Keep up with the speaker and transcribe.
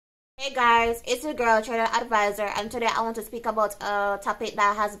Hey guys, it's your girl Trader Advisor, and today I want to speak about a topic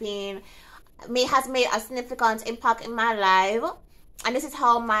that has made a significant impact in my life, and this is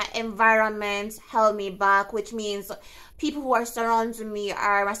how my environment held me back, which means people who are surrounding me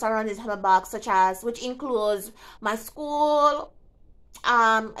or my surroundings held me back, which includes my school.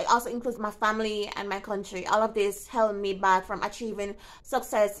 It also includes my family and my country. All of this held me back from achieving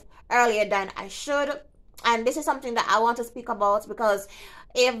success earlier than I should. And this is something that I want to speak about because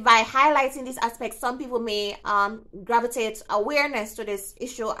if by highlighting this aspect, some people may gravitate awareness to this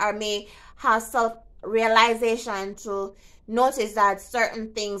issue or may have self-realization to notice that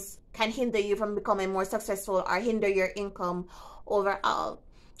certain things can hinder you from becoming more successful or hinder your income overall.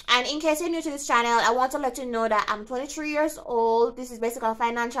 And in case you're new to this channel, I want to let you know that I'm 23 years old. This is basically a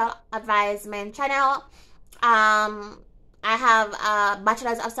financial advisement channel. I have a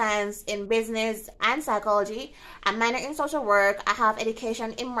Bachelor's of Science in Business and Psychology, a minor in social work. I have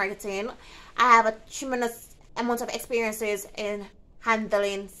education in marketing. I have a tremendous amount of experiences in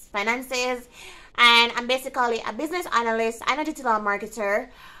handling finances, and I'm basically a business analyst and a digital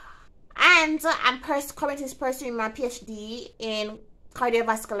marketer. And I'm currently pursuing my PhD in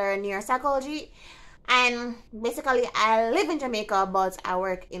cardiovascular neuropsychology. And basically, I live in Jamaica, but I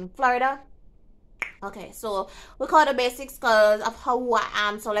work in Florida. Okay, so we call the basics because of who I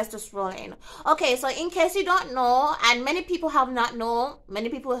am, so let's just roll in. Okay, so in case you don't know, and many people have not known, many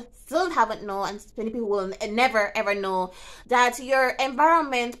people still haven't known, and many people will never ever know, that your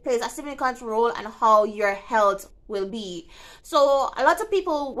environment plays a significant role in how your health will be. So a lot of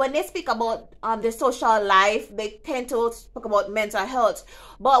people, when they speak about their social life, they tend to talk about mental health.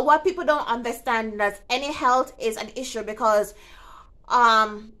 But what people don't understand is that any health is an issue because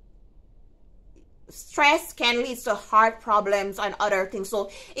stress can lead to heart problems and other things.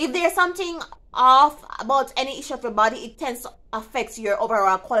 So if there's something off about any issue of your body, it tends to affect your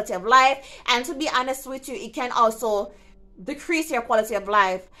overall quality of life. And to be honest with you, it can also decrease your quality of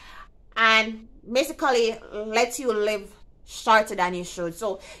life and basically let you live shorter than you should.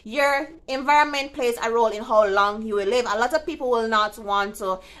 So your environment plays a role in how long you will live. A lot of people will not want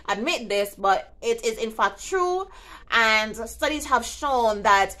to admit this, but it is in fact true. And studies have shown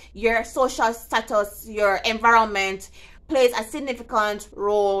that your social status, your environment plays a significant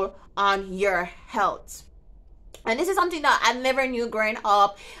role on your health. And this is something that I never knew growing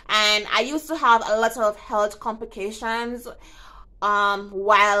up, and I used to have a lot of health complications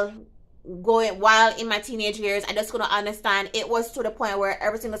while in my teenage years. I just couldn't understand. It was to the point where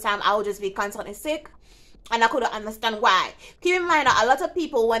every single time I would just be constantly sick, and I couldn't understand why. Keep in mind that a lot of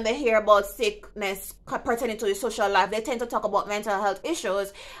people, when they hear about sickness pertaining to the social life, they tend to talk about mental health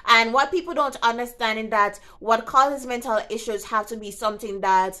issues. And what people don't understand is that what causes mental issues have to be something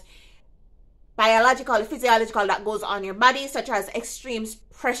that biological, physiological, that goes on your body, such as extreme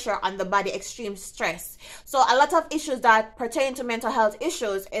pressure on the body, extreme stress. So a lot of issues that pertain to mental health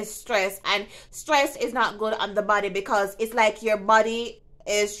issues is stress, and stress is not good on the body because it's like your body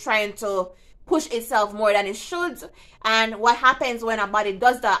is trying to push itself more than it should. And what happens when a body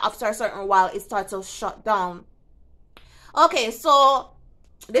does that, after a certain while, it starts to shut down. Okay, so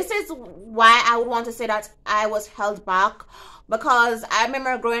this is why I would want to say that I was held back, because I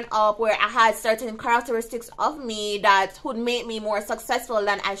remember growing up where I had certain characteristics of me that would make me more successful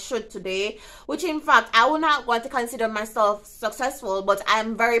than I should today, which in fact I would not want to consider myself successful, but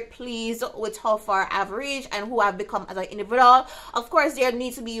I'm very pleased with how far I've reached and who I've become as an individual. Of course, there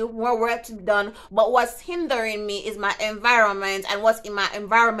needs to be more work to be done, but what's hindering me is my environment, and what's in my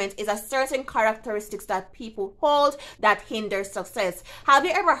environment is a certain characteristics that people hold that hinder success. Have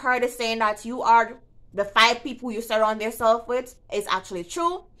you ever heard the saying that you are the 5 people you surround yourself with? Is actually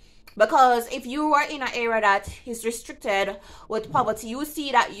true, because if you are in an area that is restricted with poverty, you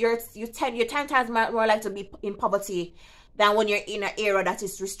see that you're 10 times more likely to be in poverty than when you're in an area that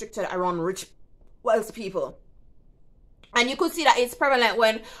is restricted around rich, wealthy people. And you could see that it's prevalent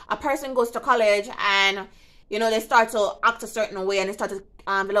when a person goes to college and they start to act a certain way and they start to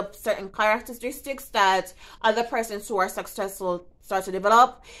develop certain characteristics that other persons who are successful start to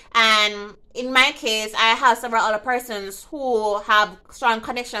develop. And in my case, I have several other persons who have strong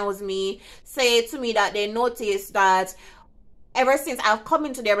connection with me say to me that they notice that ever since I've come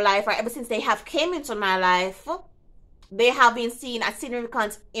into their life, or ever since they have came into my life, they have been seeing a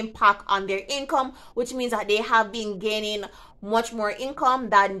significant impact on their income, which means that they have been gaining much more income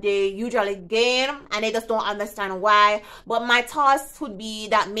than they usually gain, and they just don't understand why. But my thoughts would be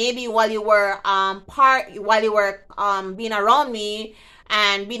that maybe while you were being around me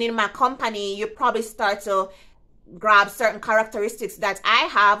and being in my company, you probably start to grab certain characteristics that I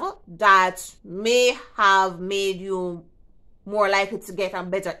have that may have made you more likely to get a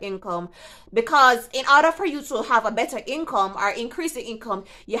better income, because in order for you to have a better income or increase the income,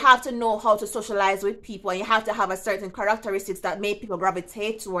 you have to know how to socialize with people, and you have to have a certain characteristics that make people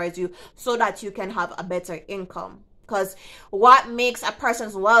gravitate towards you so that you can have a better income. Because what makes a person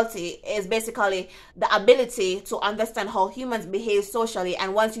wealthy is basically the ability to understand how humans behave socially.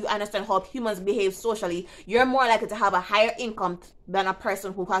 And once you understand how humans behave socially, you're more likely to have a higher income than a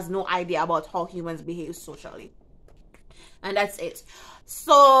person who has no idea about how humans behave socially. And that's it.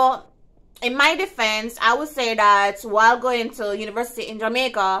 So in my defense, I would say that while going to university in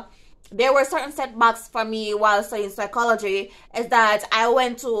Jamaica, there were certain setbacks for me while studying psychology. Is that I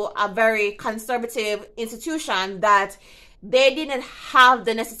went to a very conservative institution that they didn't have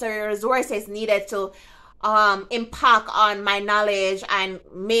the necessary resources needed to impact on my knowledge and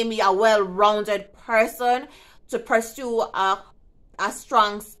make me a well-rounded person to pursue a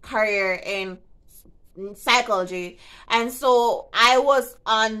strong career in psychology. And so I was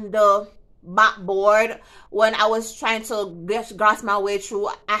on the backboard when I was trying to grasp my way through.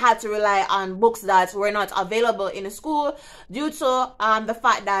 I had to rely on books that were not available in the school due to the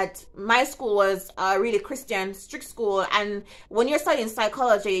fact that my school was a really Christian strict school. And when you're studying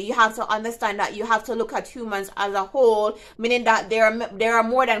psychology, you have to understand that you have to look at humans as a whole, meaning that there are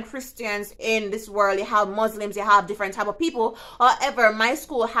more than Christians in this world. You have Muslims, you have different type of people. However, my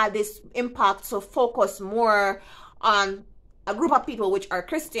school had this impact to focus more on a group of people which are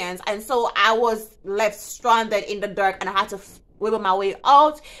Christians, and so I was left stranded in the dark and I had to wiggle my way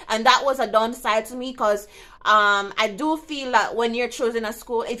out. And that was a downside to me, because I do feel that when you're choosing a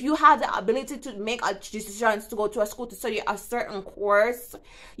school, if you have the ability to make a decision to go to a school to study a certain course,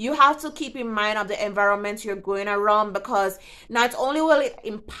 you have to keep in mind of the environment you're going around, because not only will it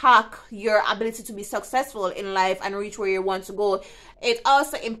impact your ability to be successful in life and reach where you want to go, it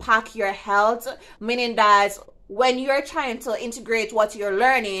also impact your health, meaning that when you're trying to integrate what you're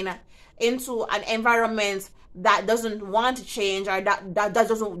learning into an environment that doesn't want to change, or that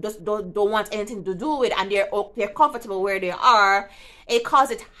don't want anything to do with, and they're comfortable where they are, it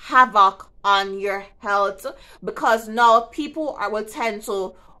causes havoc on your health, because now people will tend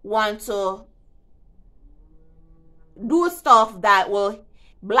to want to do stuff that will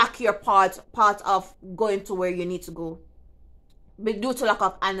block your part of going to where you need to go, due to lack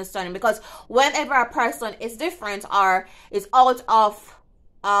of understanding. Because whenever a person is different or is out of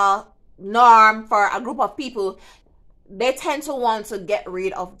norm for a group of people, they tend to want to get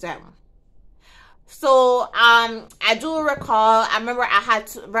rid of them. So I do recall, I remember I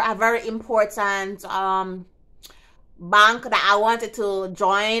had a very important bank that I wanted to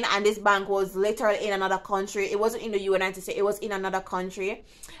join, and this bank was literally in another country. It wasn't in the United States, it was in another country.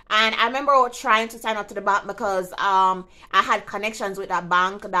 And I remember trying to sign up to the bank because I had connections with that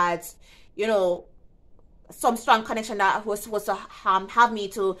bank, that, you know, some strong connection that was supposed to have me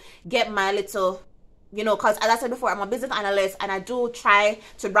to get my little, you know, because as I said before, I'm a business analyst and I do try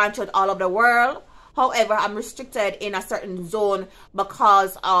to branch out all over the world. However, I'm restricted in a certain zone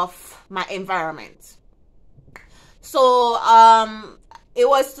because of my environment. So it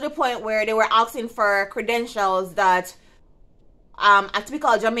was to the point where they were asking for credentials that a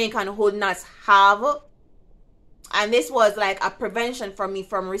typical Jamaican would not have, and this was like a prevention for me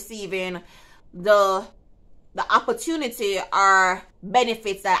from receiving the opportunity or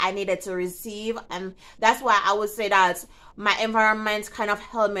benefits that I needed to receive. And that's why I would say that my environment kind of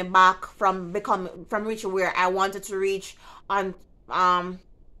held me back from reaching where I wanted to reach on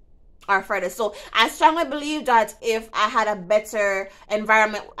or further. So I strongly believe that if I had a better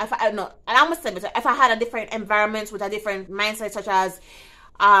environment, if I had a different environment with a different mindset, such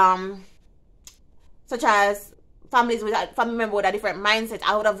as family member with a different mindset,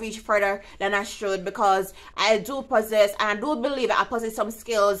 I would have reached further than I should, because I do possess, and I do believe I possess some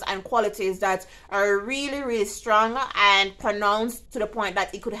skills and qualities that are really, really strong and pronounced to the point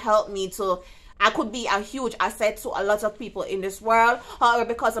that it could help me to, I could be a huge asset to a lot of people in this world. However,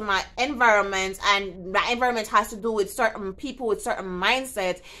 because of my environment, and my environment has to do with certain people with certain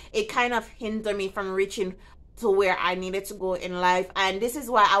mindsets, it kind of hindered me from reaching to where I needed to go in life. And this is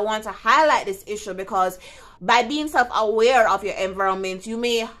why I want to highlight this issue, because by being self-aware of your environment, you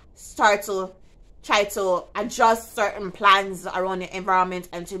may start to try to adjust certain plans around your environment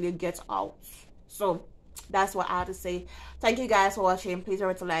until you get out. So that's what I have to say. Thank you guys for watching. Please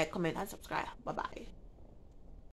remember to like, comment, and subscribe. Bye bye.